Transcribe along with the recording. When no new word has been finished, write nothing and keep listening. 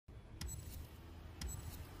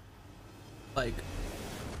Like,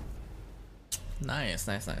 nice.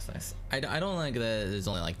 I don't like that there's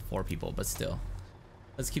only like 4 people, but still,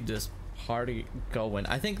 let's keep this party going.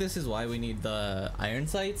 I think this is why we need the iron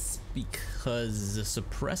sights, because the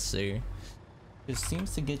suppressor just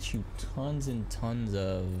seems to get you tons and tons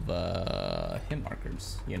of hit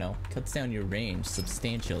markers, you know, cuts down your range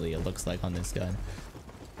substantially, it looks like, on this gun.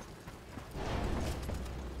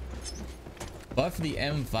 Buff the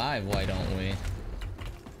M5, why don't we?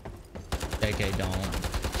 AK don't.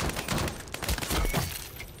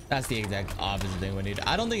 That's the exact opposite thing we need.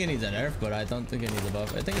 I don't think it needs a nerf, but I don't think it needs a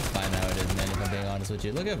buff. I think it's fine how it is, man, if I'm being honest with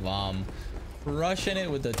you. Look at Vom crushing it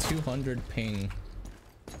with the 200 ping.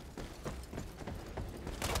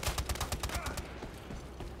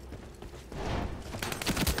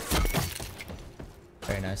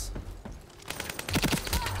 Very nice.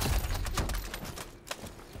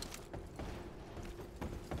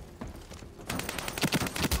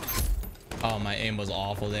 Oh, my aim was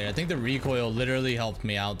awful there. I think the recoil literally helped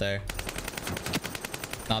me out there.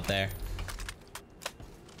 Not there.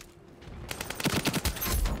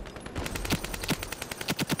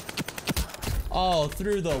 Oh,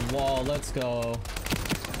 through the wall. Let's go.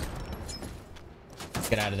 Let's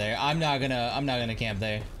get out of there. I'm not gonna camp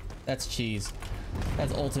there. That's cheese.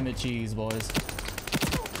 That's ultimate cheese, boys.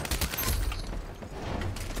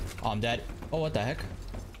 Oh, I'm dead. Oh, what the heck?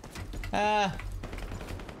 Ah.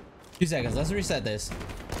 2 seconds. Let's reset this.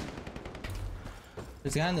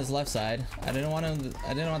 There's a guy on this left side. I didn't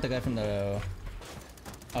want the guy from the...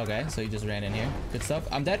 Okay, so he just ran in here. Good stuff.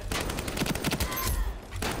 I'm dead.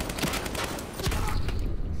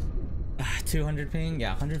 200 ping?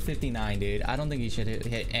 Yeah, 159, dude. I don't think he should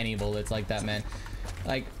hit any bullets like that, man.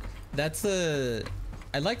 Like, that's the...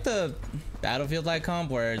 I like the Battlefield like comp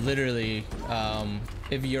where literally,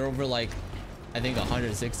 if you're over like, I think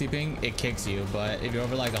 160 ping, it kicks you, but if you're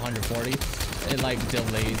over like 140, it like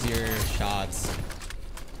delays your shots.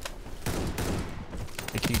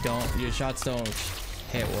 If you don't, your shots don't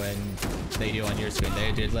hit when they do on your screen.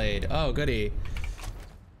 They're delayed. Oh, goody.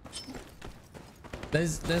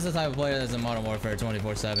 This is the type of player that's in Modern Warfare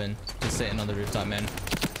 24/7, just sitting on the rooftop, man.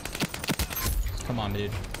 Come on,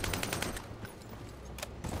 dude.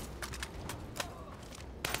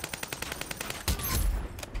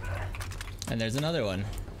 And there's another one.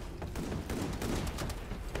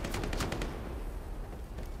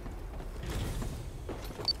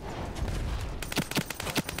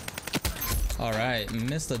 All right,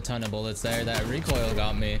 missed a ton of bullets there. That recoil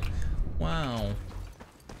got me. Wow.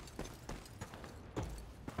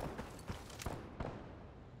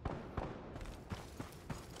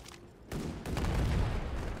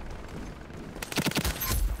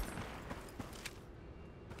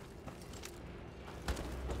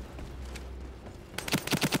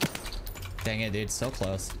 Dang it, dude, so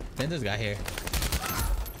close. I think this guy here.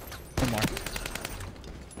 One more.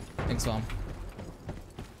 Thanks, Mom.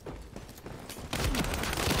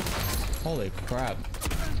 Holy crap.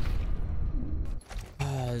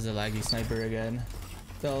 Oh, there's a laggy sniper again.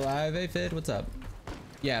 Still alive, hey Fid, what's up?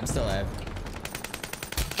 Yeah, I'm still alive.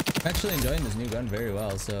 I'm actually enjoying this new gun very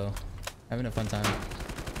well, so having a fun time.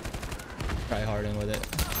 Try harding with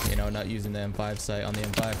it. You know, not using the M5 sight on the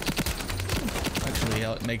M5. Actually,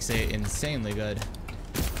 it makes it insanely good.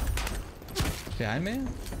 Behind me?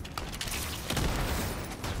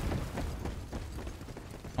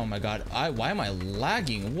 Oh my god. Why am I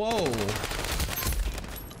lagging? Whoa.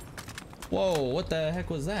 Whoa, what the heck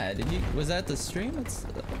was that? Was that the stream?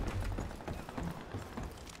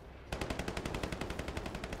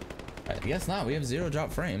 I guess not. We have 0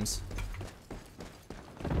 drop frames.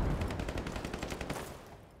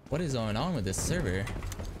 What is going on with this server?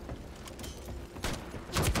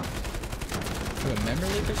 A memory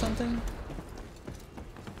leak or something?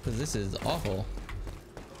 Because this is awful.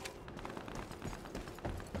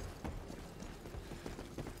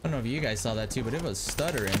 I don't know if you guys saw that too, but it was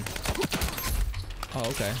stuttering. Oh,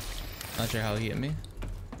 okay. Not sure how he hit me.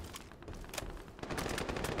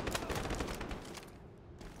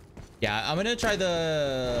 Yeah, I'm gonna try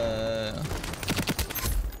the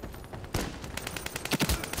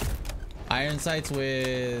iron sights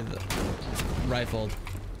with rifled.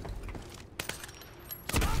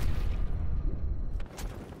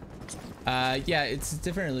 Yeah, it's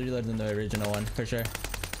different reload than the original one for sure.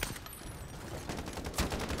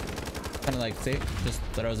 Kind of like, see, just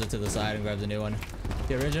throws it to the side and grabs a new one.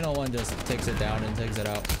 The original one just takes it down and takes it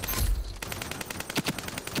out.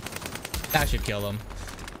 That should kill him.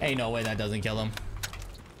 Ain't no way that doesn't kill him.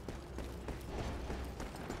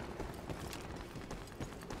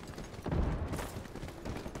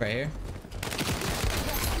 Right here.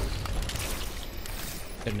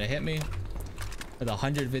 Didn't hit me. With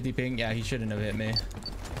 150 ping, yeah, he shouldn't have hit me.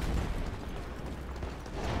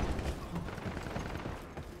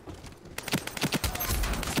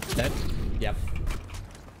 Dead? Yep.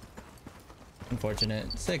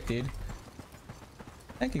 Unfortunate. Sick, dude.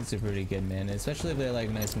 Pancakes are pretty good, man. Especially if they're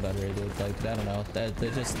like nice and buttery, dude. Like, I don't know.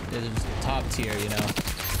 They're just top tier, you know.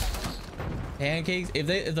 Pancakes,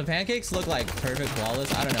 if the pancakes look like perfect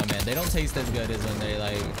flawless, I don't know, man. They don't taste as good as when they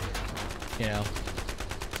like, you know,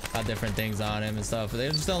 got different things on them and stuff. They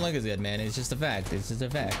just don't look as good, man. It's just a fact. It's just a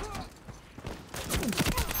fact.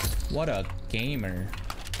 What a gamer.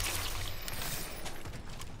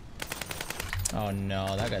 Oh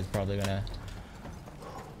no, that guy's probably gonna...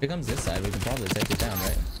 If it comes this side, we can probably take it down,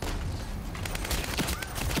 right?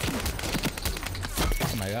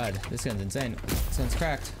 Oh my god, this gun's insane. This gun's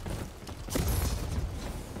cracked.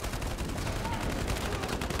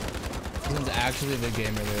 This one's actually the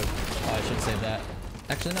gamer move. Oh, I should save that.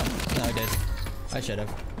 Actually, no. No, I did. I should have.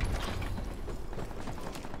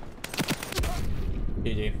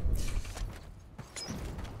 GG.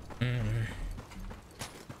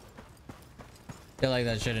 Feel like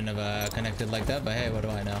that shouldn't have connected like that, but hey, what do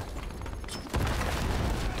I know?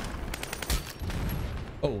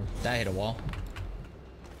 Oh, that hit a wall.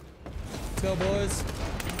 Let's go, boys.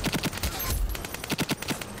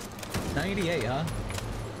 98, huh?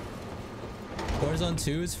 Warzone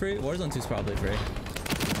 2 is free? Warzone 2 is probably free.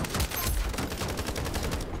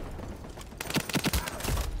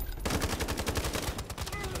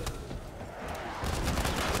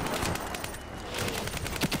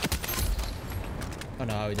 I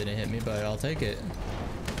don't know how he didn't hit me, but I'll take it.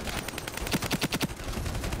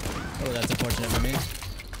 Oh, that's unfortunate for me.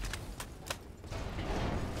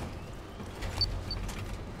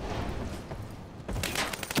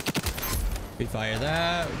 We fire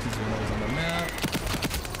that. We keep doing those on the map.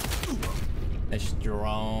 Nice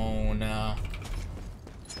drone.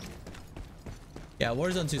 Yeah,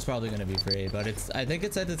 Warzone 2 is probably gonna be free, but I think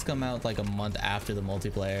it said it's come out like a month after the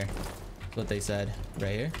multiplayer. That's what they said.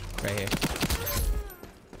 Right here? Right here.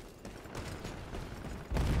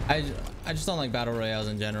 I just don't like battle royales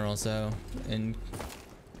in general, so in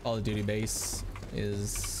Call of Duty base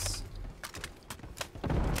is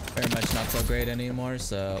very much not so great anymore.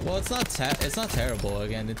 So well, it's not terrible.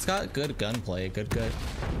 Again, it's got good gunplay, good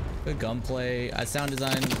gunplay. Sound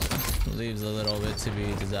design leaves a little bit to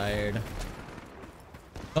be desired.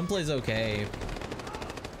 Gunplay's okay,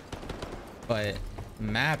 but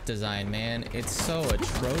map design, man, it's so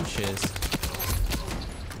atrocious.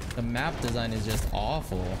 The map design is just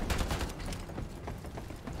awful.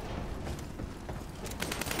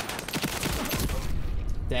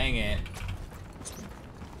 Dang it.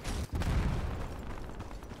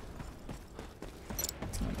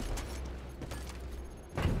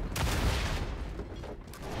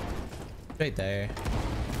 Right there.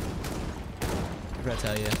 What did I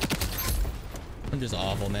tell you? I'm just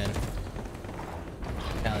awful, man.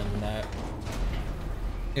 Challenging that.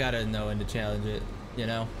 You gotta know when to challenge it, you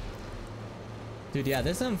know? Dude, yeah,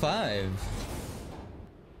 this M5.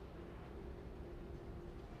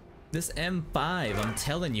 This M5, I'm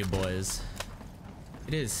telling you, boys.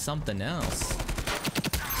 It is something else.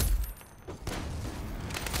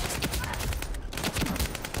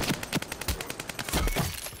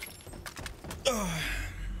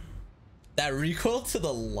 That recoil to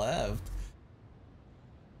the left.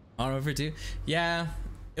 Armor for 2? Yeah,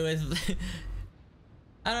 it was...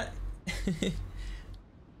 I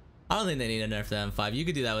don't think they need to nerf the M5. You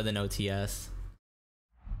could do that with an OTS.